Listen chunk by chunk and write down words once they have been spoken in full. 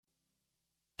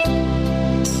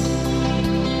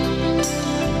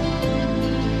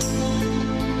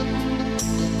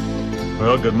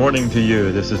Well, good morning to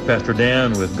you. This is Pastor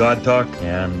Dan with God Talk,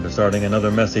 and starting another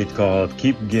message called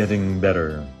Keep Getting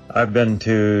Better. I've been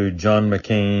to John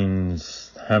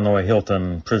McCain's Hanoi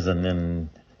Hilton prison in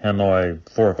Hanoi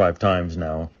 4 or 5 times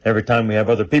now. Every time we have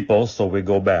other people, so we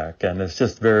go back, and it's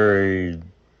just very,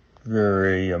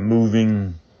 very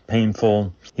moving,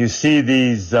 painful. You see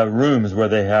these rooms where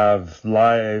they have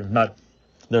live, not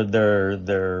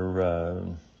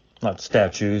not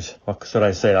statues, what should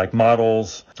I say, like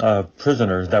models of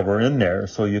prisoners that were in there,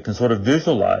 so you can sort of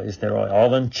visualize. They're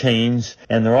all in chains,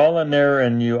 and they're all in there,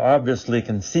 and you obviously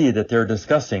can see that they're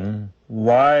discussing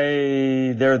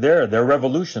why they're there, their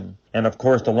revolution. And of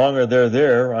course, the longer they're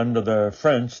there under the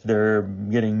French, they're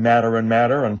getting madder and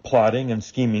madder and plotting and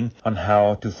scheming on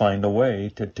how to find a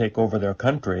way to take over their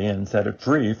country and set it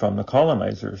free from the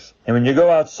colonizers. And when you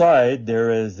go outside, there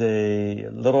is a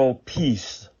little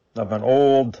piece of an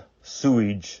old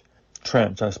sewage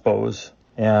trench, I suppose,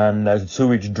 and a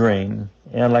sewage drain,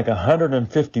 and like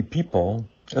 150 people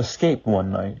escaped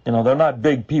one night. You know, they're not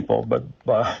big people, but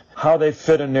how they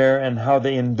fit in there and how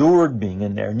they endured being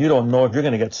in there. And you don't know if you're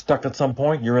going to get stuck at some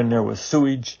point. You're in there with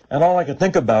sewage. And all I can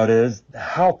think about is,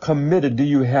 how committed do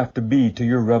you have to be to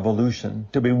your revolution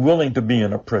to be willing to be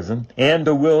in a prison and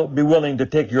to be willing to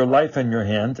take your life in your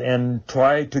hands and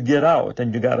try to get out?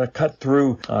 And you got to cut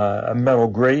through a metal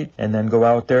grate and then go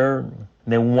out there.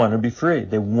 They want to be free.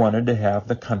 They wanted to have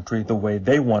the country the way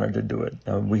they wanted to do it.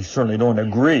 We certainly don't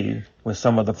agree with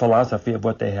some of the philosophy of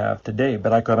what they have today,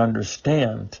 but I could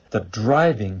understand the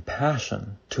driving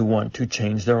passion to want to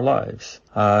change their lives.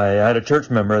 I had a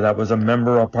church member that was a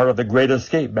part of the Great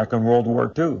Escape back in World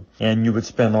War II, and you would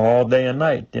spend all day and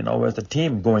night, as a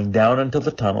team going down into the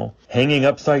tunnel, hanging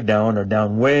upside down or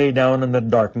down way down in the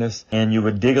darkness, and you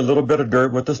would dig a little bit of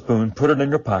dirt with a spoon, put it in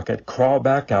your pocket, crawl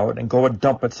back out, and go and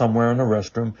dump it somewhere in the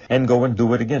restroom, and go and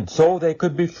do it again, so they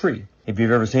could be free. If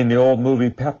you've ever seen the old movie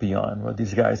Papillon, where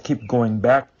these guys keep going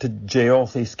back to jail,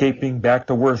 escaping back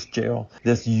to worse jail,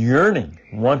 this yearning,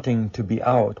 wanting to be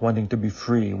out, wanting to be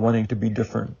free, wanting to be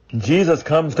different. Jesus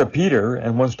comes to Peter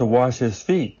and wants to wash his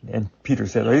feet. And Peter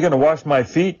said, "Are you going to wash my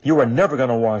feet? You are never going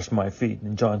to wash my feet,"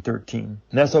 in John 13.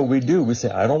 And that's what we do. We say,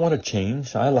 I don't want to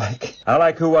change. I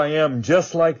like who I am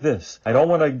just like this. I don't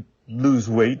want to lose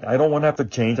weight. I don't want to have to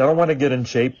change. I don't want to get in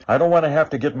shape. I don't want to have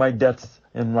to get my debts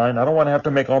in line. I don't want to have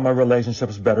to make all my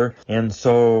relationships better. And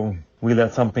so we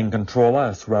let something control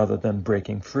us rather than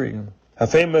breaking free. A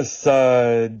famous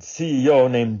CEO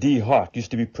named Dee Hock,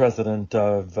 used to be president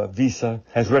of Visa,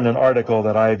 has written an article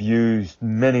that I've used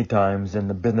many times in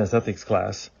the business ethics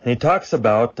class. And he talks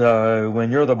about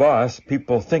when you're the boss,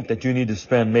 people think that you need to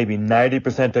spend maybe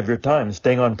 90% of your time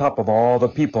staying on top of all the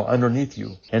people underneath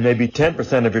you, and maybe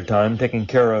 10% of your time taking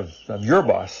care of your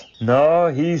boss.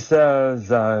 No, he says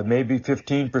maybe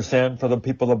 15% for the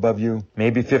people above you,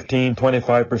 maybe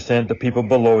 25% the people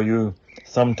below you,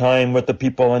 some time with the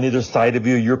people on either side of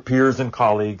you, your peers and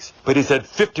colleagues. But he said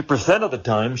 50% of the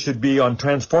time should be on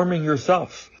transforming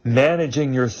yourself,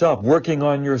 managing yourself, working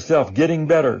on yourself, getting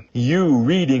better, you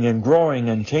reading and growing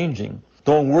and changing.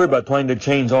 Don't worry about trying to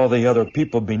change all the other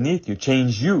people beneath you.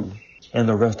 Change you, and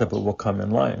the rest of it will come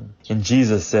in line. And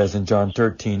Jesus says in John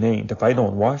 13:8, if I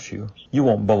don't wash you, you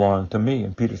won't belong to me.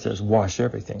 And Peter says, wash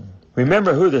everything.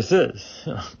 Remember who this is.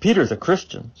 Peter's a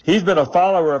Christian. He's been a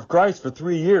follower of Christ for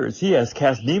 3 years. He has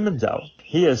cast demons out.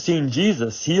 He has seen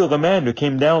Jesus heal the man who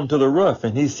came down to the roof,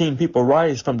 and he's seen people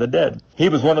rise from the dead. He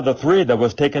was one of the 3 that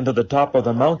was taken to the top of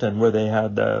the mountain where they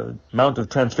had the Mount of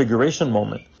Transfiguration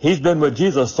moment. He's been with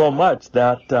Jesus so much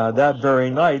that that very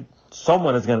night,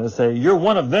 someone is going to say, you're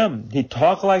one of them. He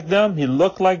talked like them. He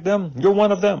looked like them. You're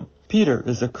one of them. Peter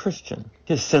is a Christian.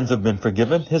 His sins have been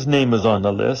forgiven. His name is on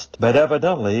the list. But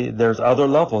evidently, there's other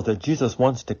levels that Jesus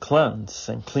wants to cleanse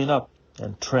and clean up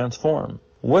and transform.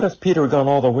 What if Peter had gone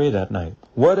all the way that night?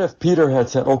 What if Peter had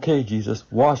said, okay, Jesus,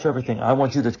 wash everything. I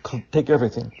want you to take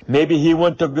everything. Maybe he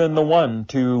wouldn't have been the one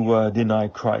to deny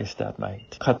Christ that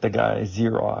night. Cut the guy's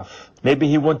ear off. Maybe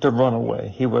he wouldn't have run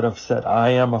away. He would have said, I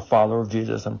am a follower of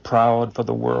Jesus and proud for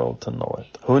the world to know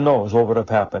it. Who knows what would have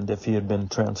happened if he had been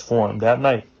transformed that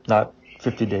night, not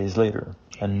 50 days later.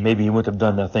 And maybe he wouldn't have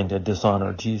done that thing to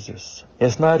dishonor Jesus.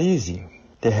 It's not easy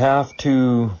to have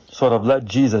to sort of let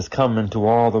Jesus come into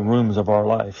all the rooms of our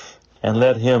life and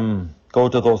let him go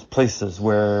to those places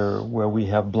where we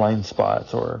have blind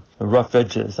spots or rough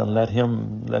edges and let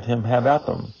him have at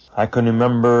them. I can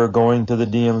remember going to the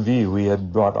DMV. We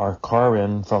had brought our car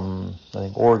in from, I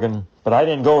think, Oregon. But I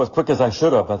didn't go as quick as I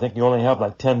should have. I think you only have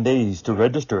like 10 days to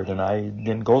register it, and I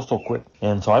didn't go so quick.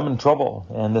 And so I'm in trouble.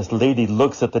 And this lady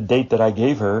looks at the date that I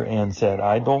gave her and said,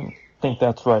 I don't think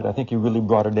that's right. I think you really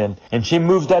brought it in. And she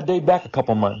moves that day back a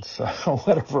couple months, or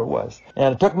whatever it was.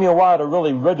 And it took me a while to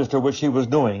really register what she was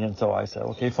doing. And so I said,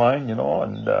 okay, fine,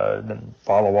 and then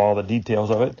follow all the details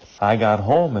of it. I got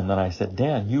home, and then I said,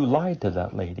 Dan, you lied to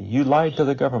that lady. You lied to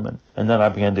the government. And then I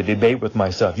began to debate with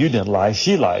myself. You didn't lie.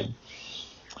 She lied.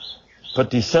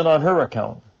 Put the sin on her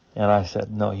account. And I said,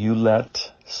 no, you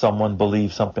let someone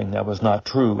believe something that was not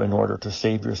true in order to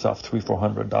save yourself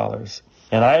 $300-400.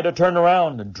 And I had to turn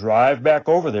around and drive back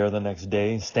over there the next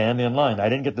day, stand in line. I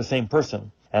didn't get the same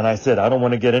person. And I said, I don't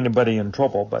want to get anybody in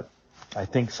trouble, but I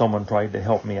think someone tried to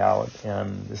help me out,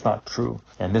 and it's not true.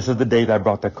 And this is the date I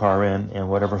brought the car in, and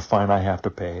whatever fine I have to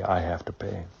pay, I have to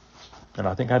pay. And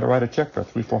I think I had to write a check for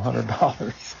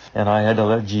 $300-400. And I had to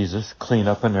let Jesus clean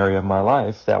up an area of my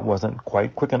life that wasn't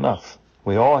quite quick enough.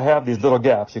 We all have these little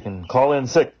gaps. You can call in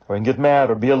sick, or you can get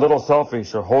mad, or be a little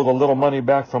selfish, or hold a little money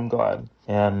back from God.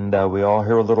 And we all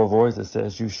hear a little voice that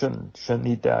says, you shouldn't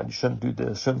eat that, you shouldn't do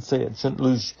this, shouldn't say it, shouldn't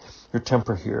lose your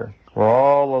temper here. We're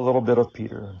all a little bit of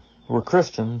Peter. We're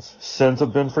Christians. Sins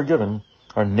have been forgiven.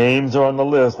 Our names are on the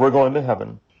list. We're going to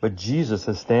heaven. But Jesus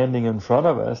is standing in front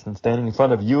of us and standing in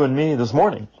front of you and me this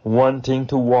morning, wanting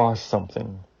to wash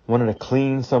something, wanting to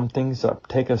clean some things up,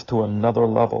 take us to another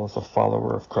level as a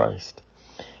follower of Christ,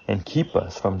 and keep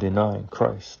us from denying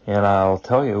Christ. And I'll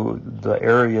tell you, the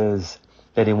areas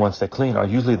that he wants to clean are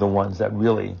usually the ones that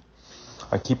really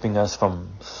are keeping us from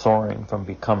soaring, from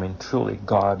becoming truly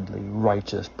godly,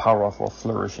 righteous, powerful,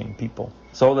 flourishing people.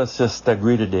 So let's just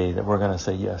agree today that we're going to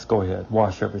say, yes, go ahead,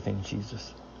 wash everything,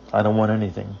 Jesus. I don't want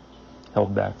anything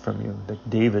held back from you. That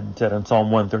David said in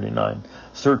Psalm 139,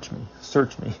 search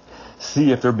me,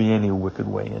 see if there be any wicked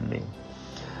way in me.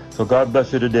 So God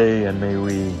bless you today, and may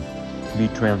we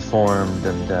be transformed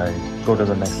and go to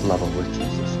the next level with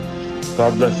Jesus.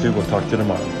 God bless you. We'll talk to you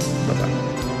tomorrow.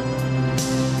 Bye-bye.